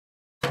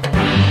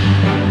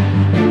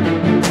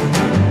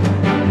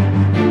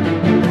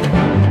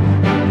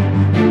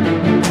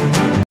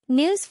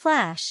News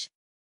flash.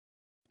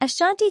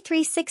 Ashanti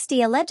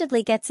 360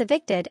 allegedly gets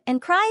evicted and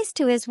cries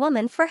to his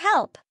woman for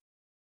help.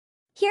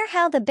 Hear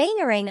how the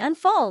bangerang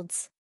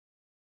unfolds.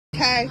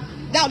 Okay,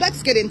 now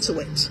let's get into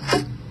it.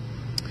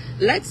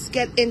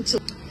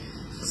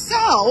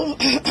 So,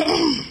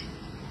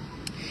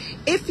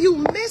 if you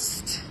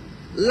missed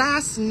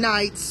last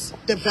night's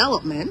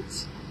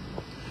development,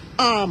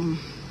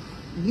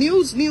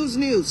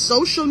 news,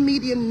 social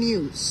media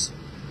news.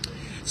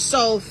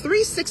 So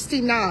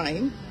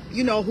 369,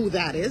 you know who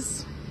that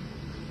is.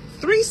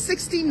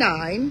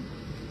 369,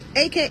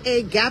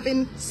 aka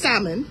Gavin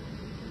Salmon,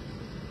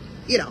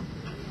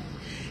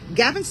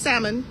 Gavin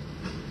Salmon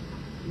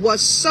was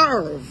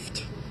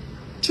served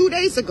 2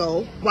 days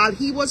ago while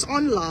he was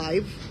on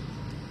live,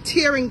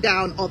 tearing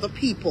down other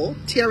people,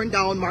 tearing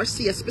down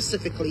Marcia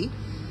specifically.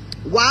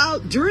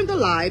 During the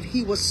live,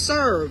 he was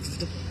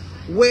served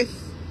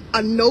with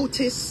a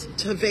notice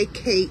to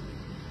vacate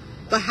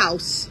the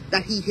house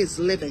that he is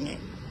living in.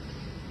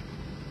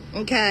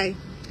 Okay,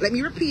 let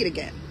me repeat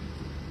again.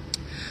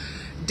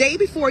 Day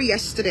before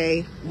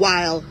yesterday,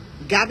 while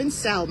Gavin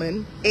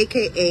Salmon,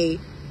 aka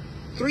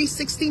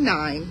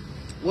 369,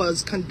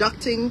 was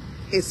conducting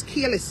his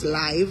Careless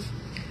live,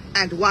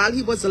 and while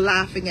he was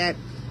laughing at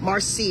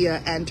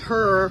Marcia and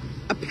her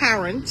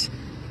apparent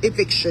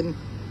eviction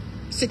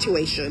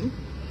situation,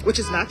 which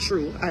is not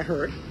true, I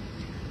heard,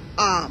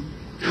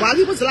 while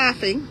he was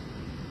laughing,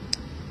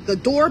 the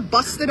door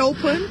busted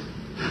open,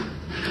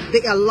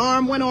 the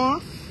alarm went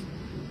off,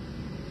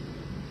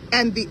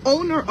 and the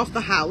owner of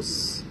the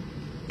house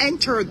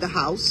entered the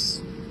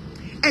house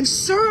and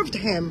served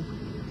him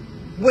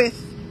with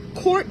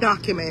court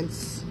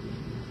documents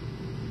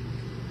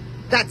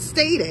that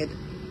stated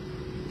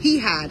he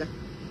had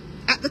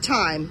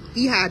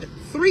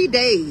 3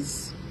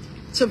 days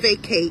to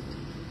vacate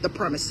the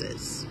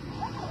premises.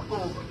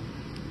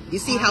 You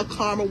see how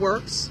karma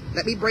works?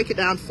 Let me break it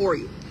down for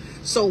you.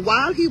 So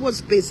while he was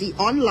busy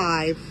on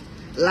live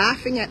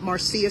laughing at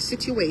Marcia's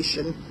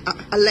situation,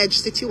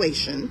 alleged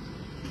situation,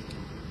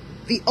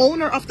 the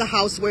owner of the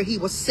house where he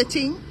was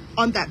sitting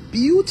on that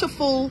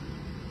beautiful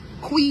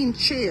queen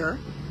chair,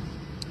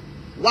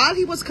 while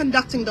he was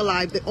conducting the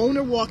live, the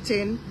owner walked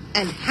in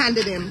and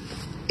handed him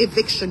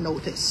eviction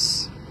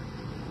notice.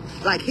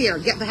 Like, here,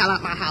 get the hell out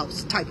of my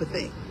house type of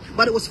thing.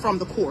 But it was from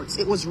the courts.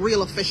 It was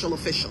real official.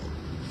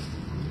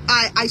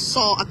 I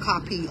saw a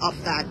copy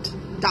of that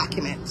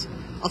document.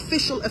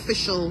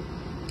 Official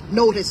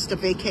notice to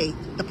vacate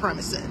the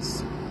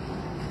premises.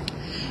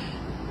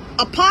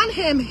 Upon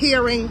him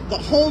hearing the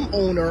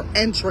homeowner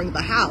entering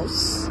the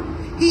house,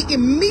 he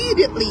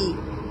immediately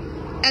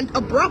and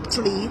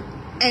abruptly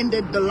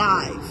ended the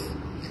live.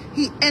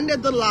 He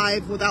ended the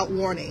live without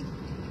warning.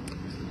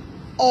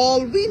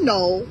 All we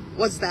know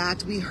was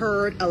that we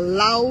heard a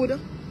loud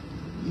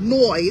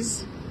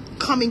noise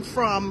coming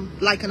from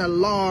like an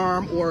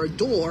alarm or a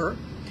door.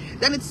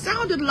 Then it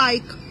sounded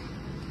like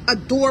a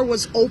door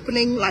was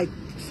opening, like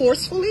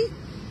forcefully.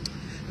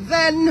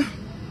 Then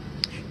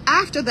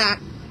after that,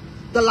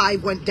 the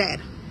live went dead.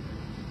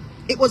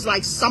 It was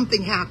like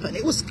something happened.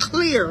 It was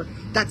clear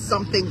that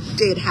something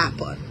did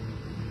happen.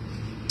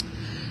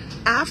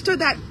 After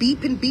that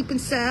beeping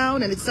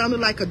sound, and it sounded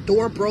like a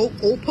door broke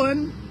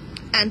open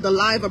and the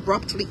live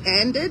abruptly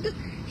ended,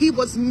 he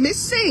was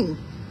missing.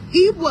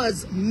 He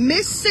was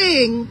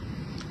missing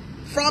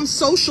from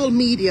social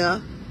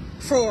media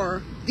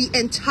for the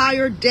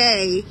entire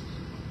day.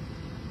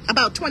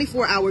 About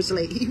 24 hours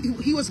late.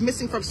 He was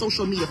missing from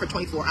social media for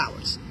 24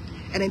 hours.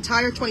 An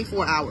entire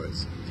 24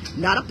 hours.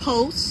 Not a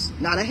post,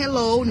 not a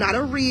hello, not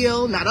a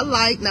reel, not a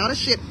like, not a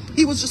shit.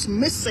 He was just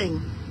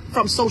missing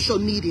from social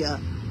media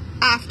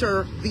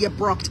after the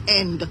abrupt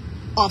end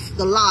of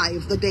the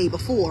live the day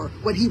before,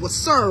 when he was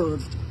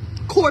served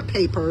court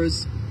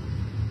papers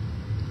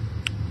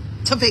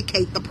to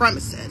vacate the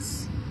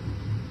premises.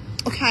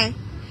 Okay?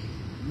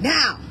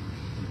 Now,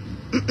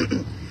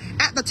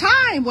 at the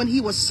time when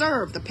he was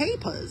served the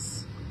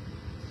papers,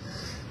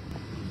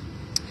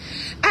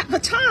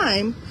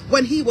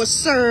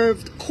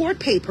 court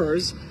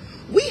papers,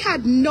 we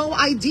had no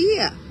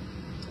idea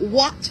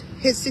what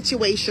his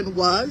situation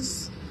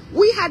was.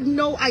 We had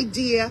no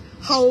idea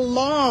how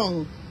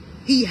long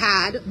he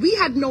had. We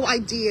had no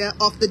idea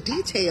of the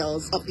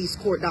details of these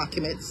court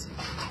documents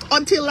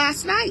until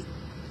last night.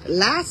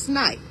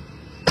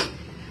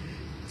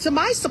 To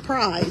my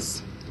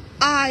surprise,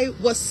 I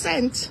was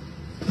sent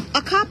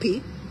a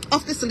copy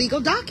of this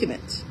legal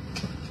document.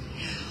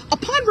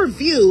 Upon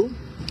review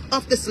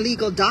of this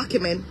legal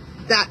document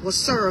that was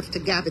served to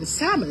Gavin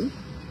Salmon,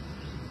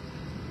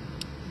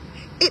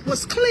 it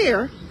was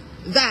clear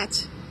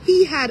that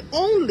he had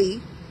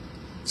only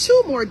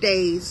 2 more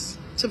days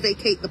to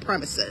vacate the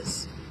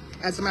premises.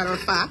 As a matter of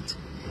fact,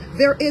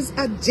 there is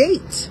a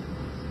date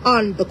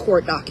on the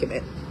court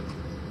document.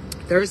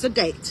 There is a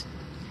date.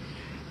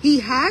 He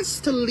has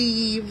to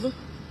leave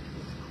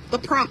the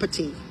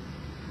property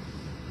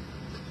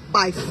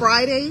by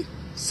Friday,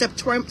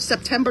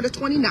 September the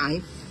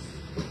 29th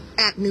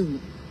at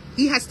noon.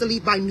 He has to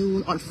leave by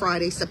noon on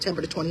Friday,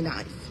 September the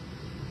 29th.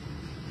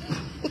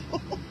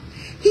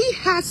 He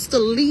has to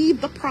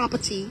leave the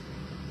property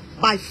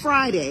by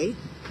Friday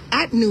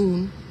at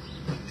noon,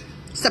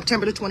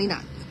 September the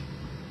 29th.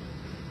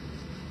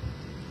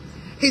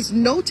 His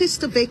notice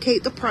to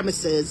vacate the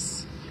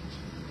premises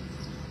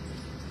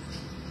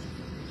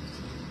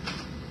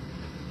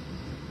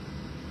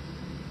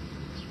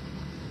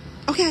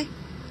okay,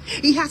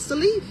 he has to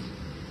leave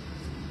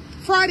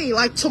Friday,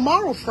 like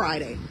tomorrow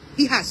Friday.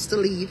 He has to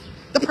leave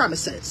the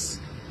premises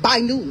by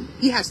noon.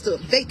 He has to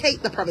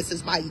vacate the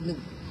premises by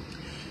noon.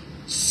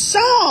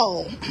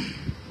 So,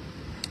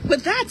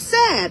 with that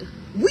said,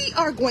 we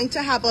are going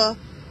to have a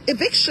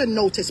eviction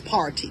notice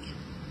party.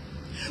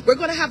 We're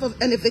going to have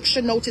an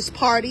eviction notice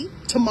party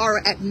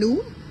tomorrow at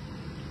noon.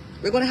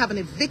 We're going to have an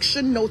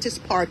eviction notice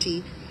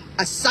party,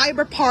 a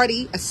cyber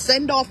party, a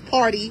send-off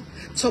party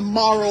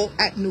tomorrow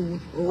at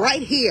noon,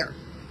 right here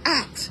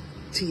at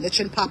Tina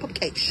Chin Pop-Up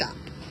Cake Shop.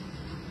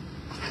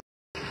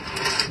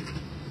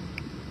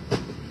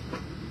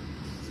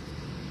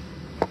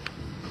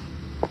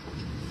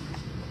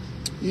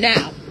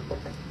 Now,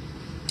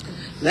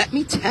 let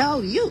me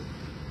tell you.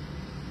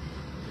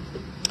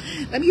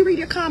 Let me read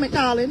your comment,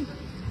 darling.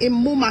 And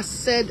Mama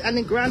said, and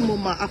the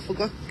grandmama, I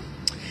forgot.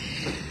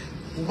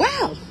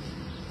 Well,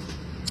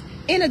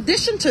 in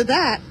addition to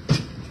that,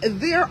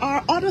 there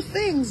are other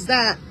things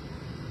that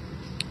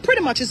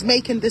pretty much is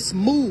making this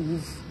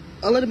move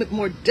a little bit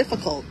more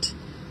difficult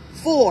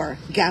for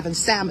Gavin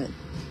Salmon.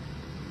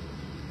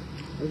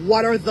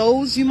 What are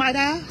those, you might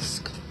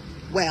ask?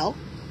 Well,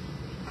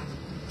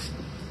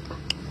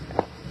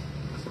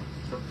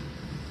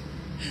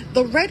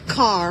 the red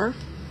car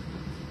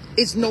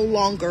is no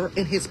longer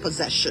in his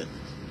possession.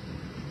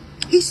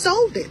 He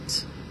sold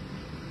it.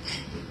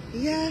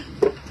 Yeah,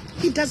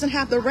 he doesn't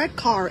have the red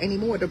car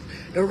anymore.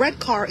 The red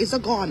car is a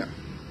goner.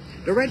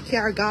 The red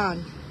car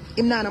gone.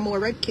 Him not no more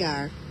red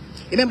car.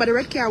 Remember the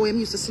red car where him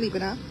used to sleep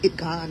in? It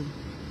gone.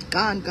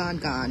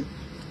 Gone.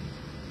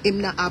 Him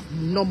not have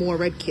no more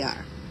red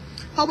car.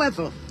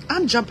 However,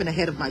 I'm jumping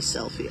ahead of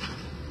myself here.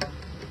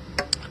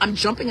 I'm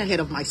jumping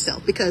ahead of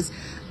myself because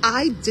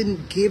I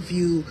didn't give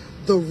you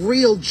the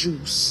real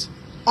juice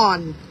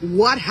on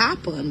what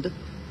happened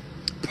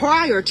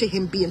prior to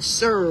him being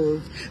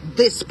served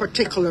this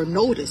particular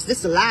notice,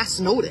 this last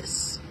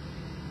notice.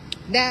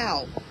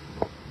 Now,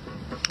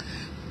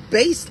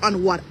 based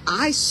on what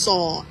I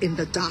saw in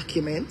the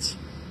document,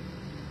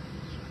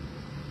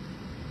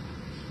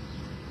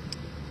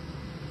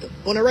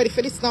 wanna ready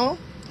for this now?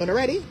 Wanna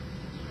ready?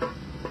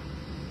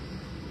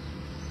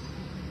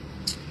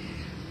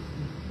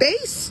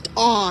 Based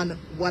on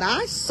what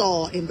I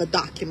saw in the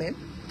document,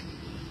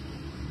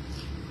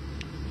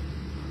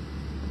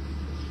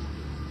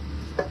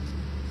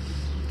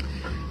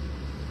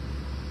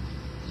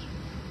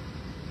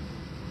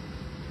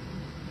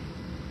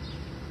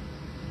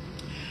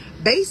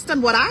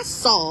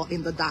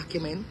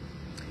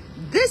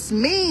 this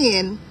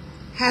man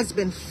has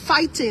been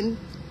fighting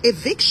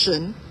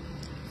eviction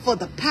for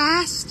the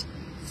past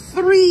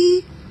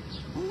 3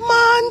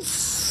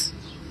 months.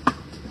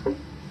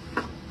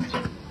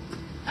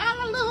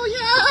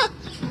 Hallelujah.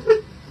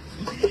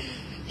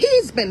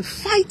 He's been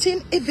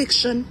fighting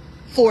eviction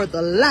for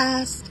the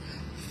last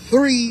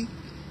 3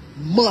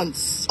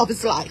 months of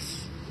his life.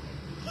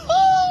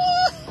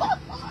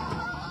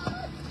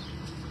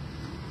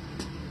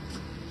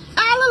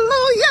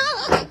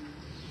 Hallelujah.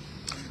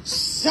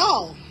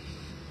 So,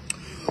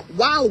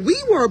 while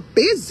we were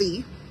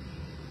busy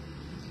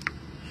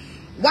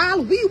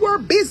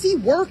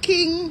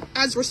working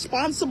as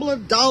responsible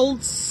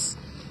adults,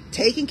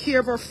 taking care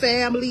of our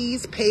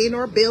families, paying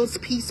our bills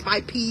piece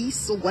by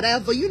piece, or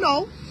whatever,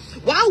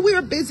 while we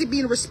were busy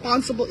being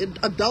responsible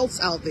adults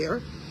out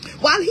there,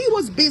 while he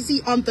was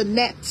busy on the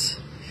net,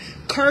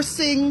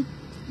 cursing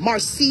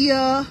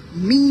Marcia,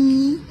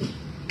 me,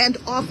 and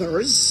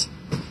others,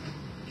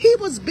 he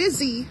was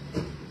busy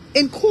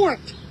in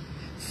court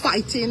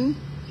fighting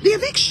the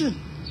eviction.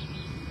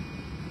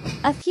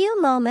 A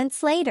few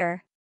moments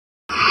later.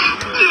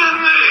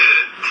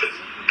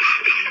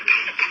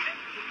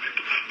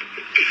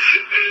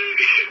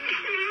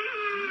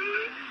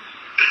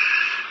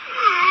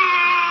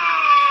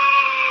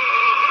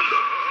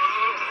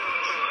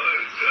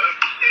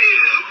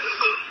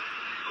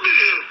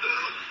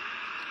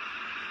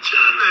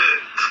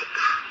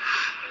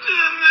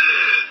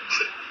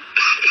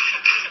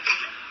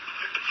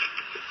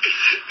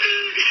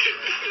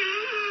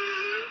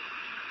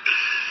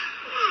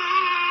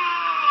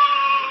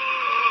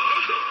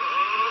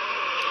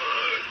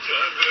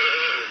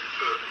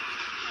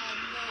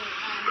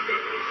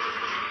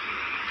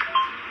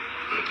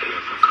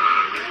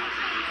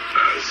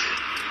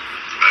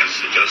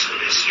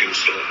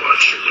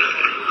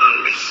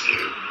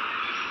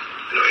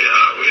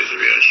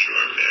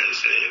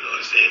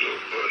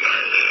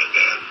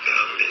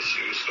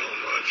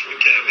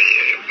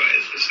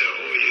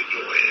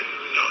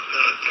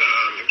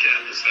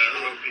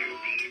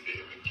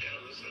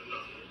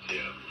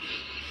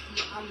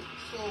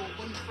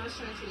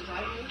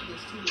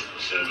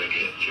 So I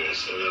get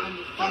dressed up.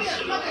 I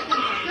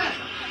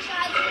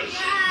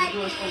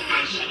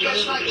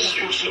miss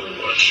you so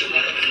much, man.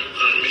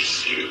 I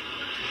miss you.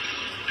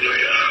 You know,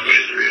 you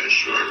always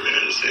reassure me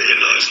and say, you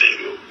know, say,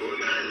 look good,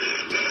 man,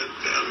 that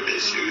I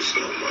miss you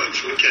so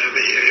much. We can't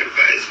even hear your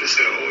voice to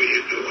say, how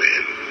you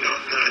doing?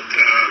 Not,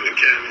 we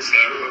can't even say,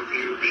 I love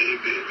you,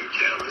 baby. We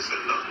can't even say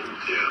nothing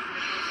to you.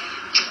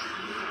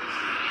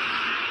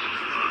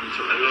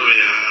 So I know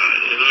you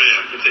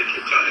have to take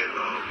your time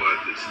now,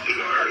 but it still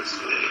hurts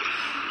me.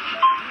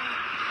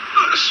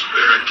 I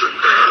swear to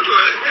God,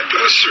 like,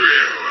 I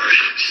swear,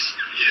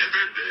 yeah,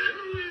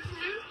 baby.